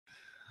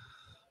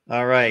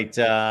All right.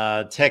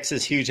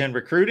 Texas huge in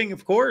recruiting,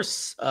 of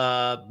course.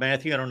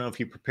 Matthew, I don't know if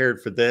you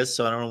prepared for this,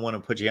 so I don't want to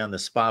put you on the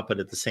spot,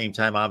 but at the same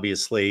time,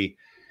 obviously,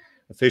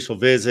 official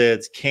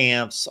visits,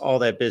 camps, all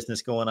that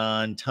business going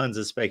on, tons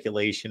of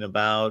speculation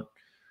about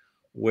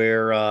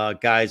where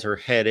guys are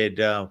headed.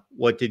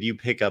 What did you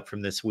pick up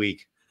from this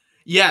week?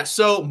 Yeah,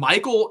 so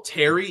Michael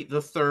Terry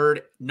the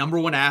third, number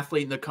one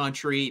athlete in the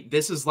country.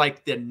 This is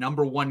like the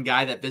number one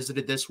guy that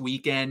visited this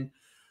weekend.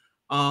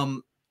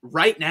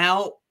 Right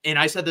now, and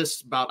I said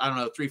this about, I don't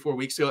know, 3-4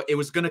 weeks ago, it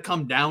was going to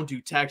come down to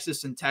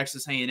Texas and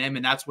Texas A&M,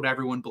 and that's what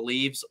everyone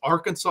believes.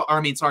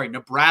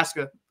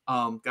 Nebraska,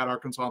 got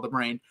Arkansas on the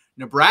brain.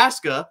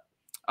 Nebraska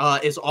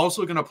is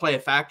also going to play a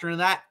factor in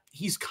that.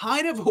 He's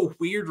kind of a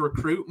weird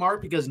recruit,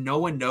 Mark, because no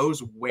one knows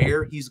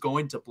where he's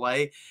going to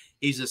play.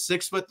 He's a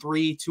 6'3",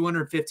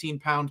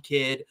 215-pound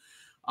kid.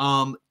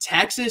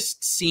 Texas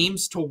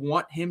seems to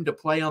want him to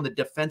play on the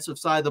defensive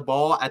side of the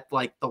ball at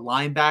like the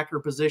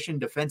linebacker position,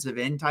 defensive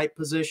end type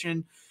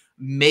position,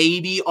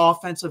 maybe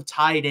offensive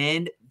tight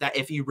end, that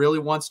if he really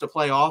wants to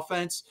play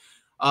offense.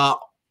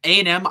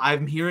 A&M,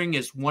 I'm hearing,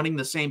 is wanting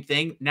the same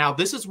thing. Now,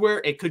 this is where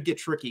it could get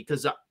tricky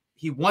because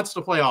he wants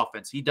to play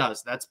offense. He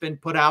does. That's been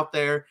put out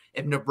there.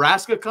 If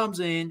Nebraska comes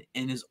in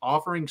and is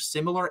offering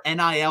similar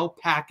NIL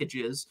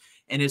packages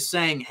and is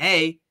saying,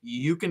 hey,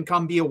 you can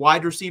come be a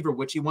wide receiver,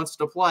 which he wants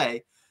to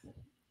play,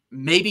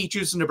 maybe he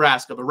chooses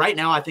Nebraska. But right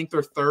now, I think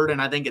they're third, and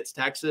I think it's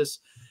Texas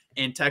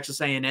and Texas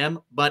A&M.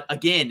 But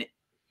again,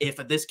 if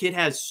this kid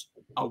has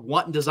a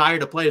want and desire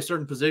to play a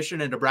certain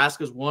position and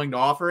Nebraska is willing to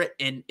offer it,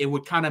 and it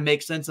would kind of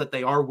make sense that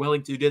they are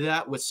willing to do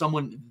that with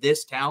someone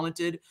this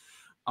talented,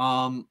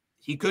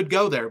 he could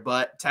go there.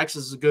 But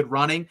Texas is good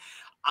running.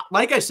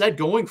 Like I said,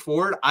 going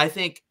forward, I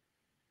think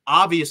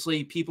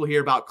obviously people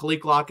hear about Khalil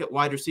Lockett,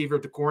 wide receiver,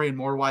 DeCorian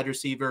Moore, wide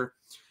receiver,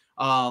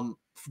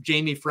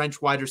 Jamie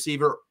French, wide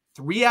receiver.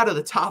 3 out of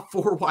the top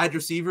 4 wide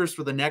receivers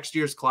for the next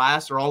year's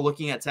class are all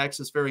looking at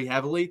Texas very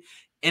heavily,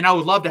 and I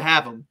would love to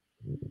have them.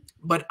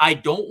 But I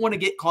don't want to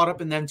get caught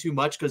up in them too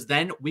much because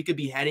then we could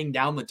be heading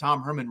down the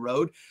Tom Herman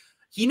road.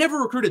 He never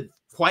recruited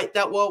quite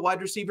that well at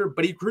wide receiver,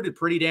 but he recruited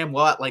pretty damn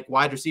well at like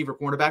wide receiver,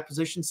 cornerback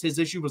positions. His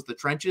issue was the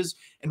trenches.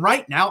 And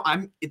right now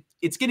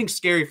it's getting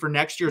scary for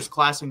next year's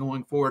class and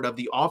going forward of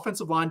the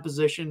offensive line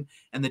position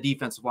and the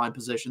defensive line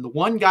position. The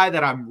one guy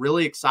that I'm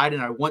really excited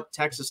and I want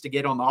Texas to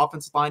get on the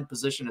offensive line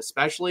position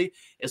especially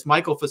is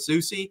Michael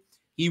Fasusi.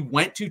 He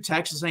went to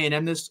Texas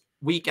A&M this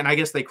week, and I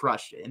guess they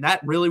crushed it. And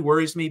that really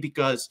worries me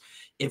because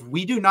if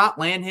we do not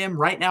land him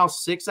right now,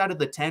 6 out of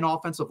the 10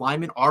 offensive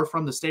linemen are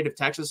from the state of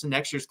Texas in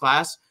next year's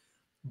class,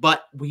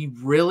 but we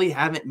really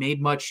haven't made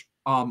much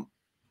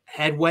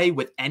headway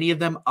with any of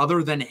them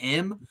other than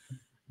him.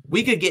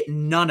 We could get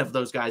none of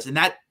those guys, and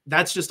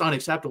that's just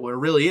unacceptable. It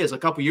really is. A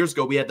couple years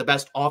ago, we had the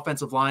best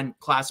offensive line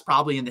class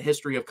probably in the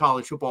history of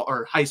college football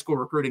or high school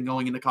recruiting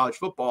going into college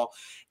football,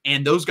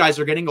 and those guys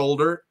are getting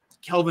older.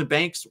 Kelvin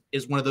Banks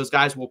is one of those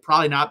guys who will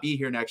probably not be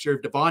here next year.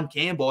 Devon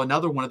Campbell,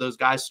 another one of those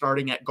guys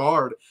starting at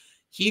guard,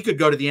 he could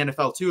go to the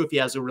NFL too if he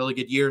has a really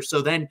good year.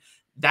 So then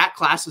that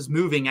class is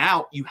moving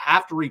out. You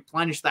have to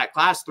replenish that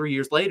class 3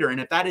 years later. And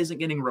if that isn't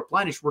getting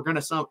replenished, we're going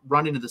to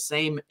run into the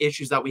same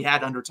issues that we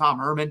had under Tom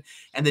Herman.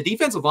 And the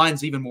defensive line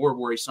is even more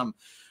worrisome.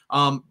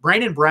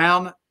 Brandon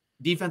Brown,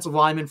 defensive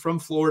lineman from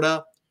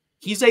Florida,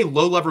 he's a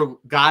low-level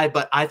guy,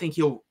 but I think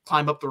he'll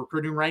climb up the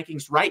recruiting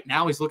rankings. Right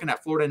now, he's looking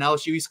at Florida and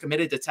LSU. He's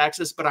committed to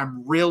Texas, but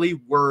I'm really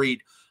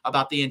worried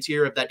about the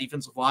interior of that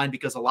defensive line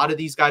because a lot of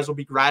these guys will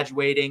be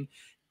graduating.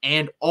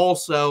 And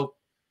also,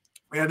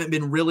 we haven't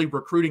been really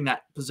recruiting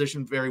that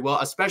position very well,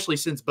 especially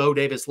since Bo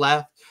Davis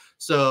left.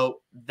 So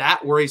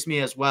that worries me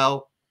as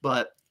well.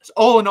 But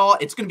all in all,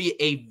 it's going to be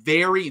a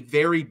very,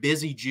 very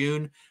busy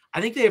June. I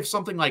think they have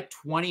something like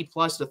 20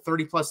 plus to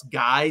 30 plus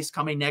guys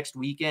coming next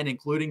weekend,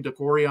 including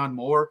DeCorian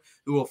Moore,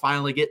 who will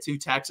finally get to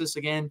Texas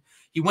again.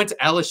 He went to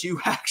LSU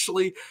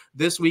actually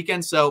this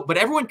weekend. So, but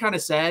everyone kind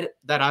of said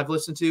that I've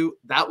listened to,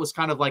 that was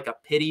kind of like a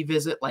pity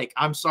visit. Like,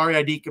 I'm sorry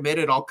I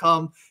decommitted. I'll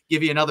come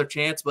give you another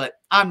chance, but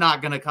I'm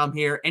not going to come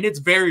here. And it's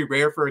very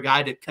rare for a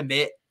guy to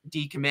commit,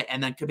 decommit,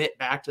 and then commit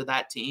back to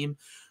that team.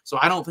 So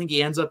I don't think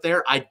he ends up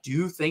there. I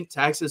do think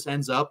Texas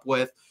ends up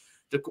with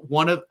 2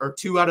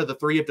 out of the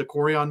 3 of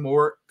DeCorian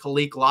Moore,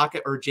 Khalil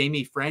Lockett, or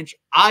Jamie French.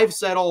 I've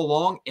said all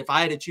along, if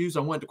I had to choose, I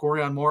want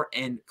DeCorian Moore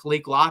and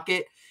Khalil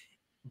Lockett.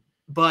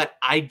 But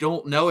I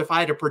don't know. If I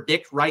had to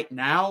predict right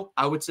now,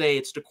 I would say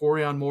it's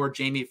DeCorian Moore,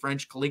 Jamie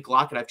French, Khalil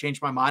Lockett. I've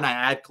changed my mind. I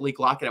had Khalil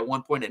Lockett at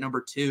one point at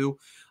number 2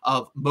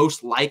 of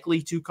most likely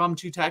to come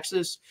to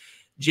Texas.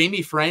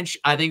 Jamie French,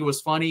 I think it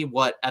was funny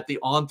at the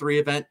On3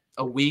 event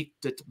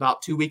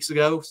about 2 weeks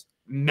ago,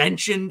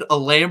 mentioned a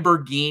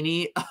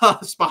Lamborghini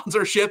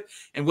sponsorship.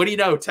 And what do you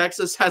know?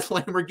 Texas has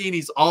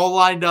Lamborghinis all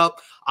lined up.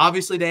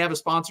 Obviously, they have a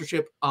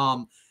sponsorship.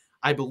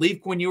 I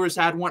believe Quinn Ewers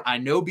had one. I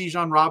know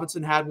Bijan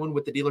Robinson had one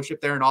with the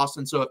dealership there in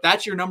Austin. So if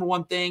that's your number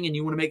one thing and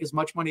you want to make as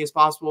much money as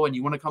possible and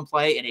you want to come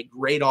play in a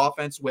great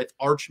offense with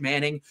Arch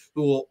Manning,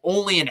 who will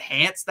only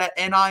enhance that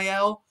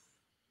NIL,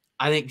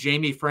 I think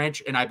Jamie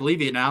French, and I believe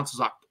he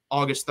announces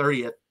August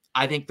 30th,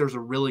 I think there's a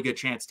really good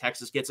chance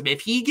Texas gets him.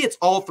 If he gets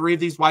all three of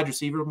these wide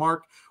receivers,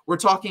 Mark, we're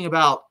talking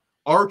about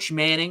Arch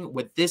Manning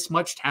with this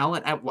much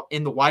talent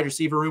in the wide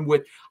receiver room,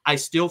 which I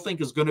still think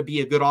is going to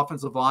be a good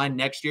offensive line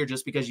next year,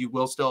 just because you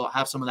will still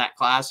have some of that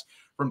class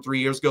from 3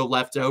 years ago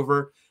left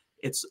over.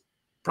 It's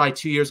probably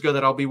 2 years ago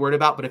that I'll be worried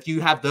about. But if you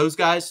have those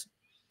guys,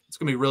 it's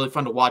going to be really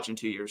fun to watch in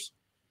 2 years.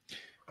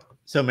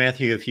 So,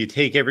 Matthew, if you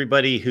take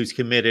everybody who's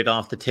committed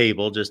off the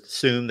table, just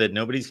assume that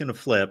nobody's going to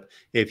flip.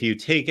 If you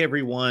take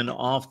everyone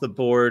off the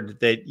board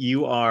that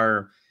you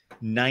are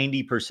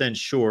 90%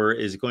 sure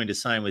is going to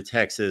sign with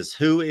Texas,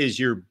 who is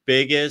your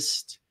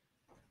biggest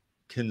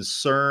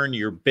concern,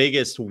 your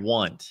biggest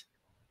want?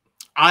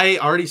 I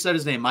already said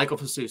his name, Michael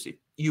Fasusi.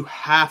 You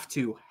have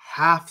to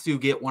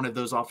get one of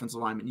those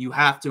offensive linemen. You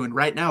have to. And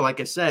right now,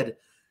 like I said,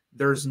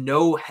 there's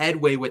no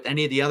headway with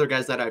any of the other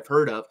guys that I've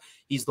heard of.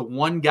 He's the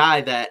one guy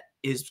that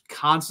is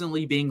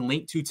constantly being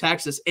linked to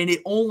Texas, and it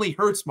only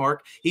hurts,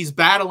 Mark. He's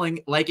battling,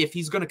 like, if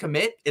he's going to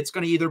commit, it's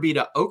going to either be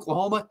to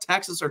Oklahoma,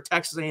 Texas, or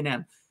Texas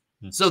A&M.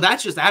 So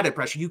that's just added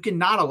pressure. You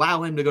cannot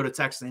allow him to go to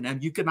Texas A&M.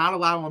 You cannot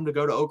allow him to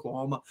go to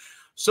Oklahoma.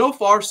 So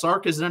far,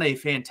 Sark has done a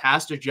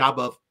fantastic job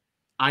of,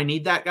 I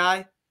need that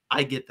guy,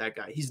 I get that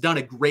guy. He's done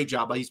a great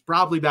job. He's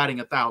probably batting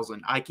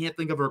 1,000. I can't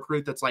think of a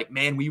recruit that's like,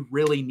 man, we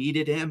really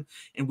needed him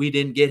and we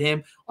didn't get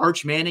him.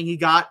 Arch Manning he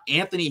got.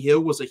 Anthony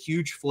Hill was a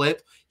huge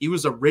flip. He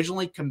was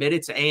originally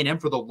committed to A&M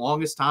for the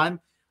longest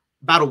time.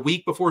 About a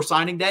week before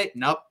signing day,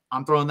 nope,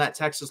 I'm throwing that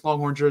Texas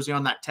Longhorn jersey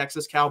on, that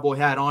Texas Cowboy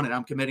hat on, and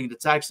I'm committing to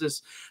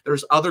Texas.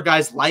 There's other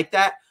guys like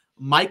that.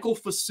 Michael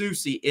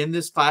Fasusi in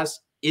this class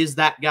is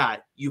that guy.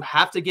 You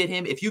have to get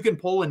him. If you can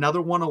pull another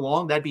one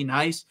along, that'd be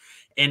nice.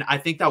 And I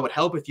think that would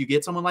help if you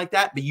get someone like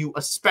that. But you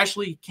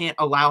especially can't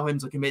allow him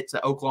to commit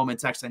to Oklahoma and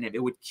Texas A&M.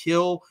 It would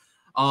kill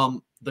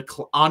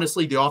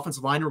honestly the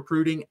offensive line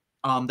recruiting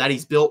that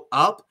he's built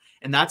up.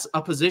 And that's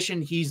a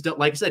position he's,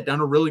 like I said,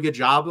 done a really good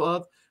job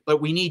of.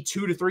 But we need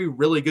 2 to 3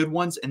 really good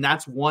ones. And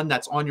that's one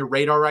that's on your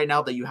radar right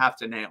now that you have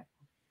to nail.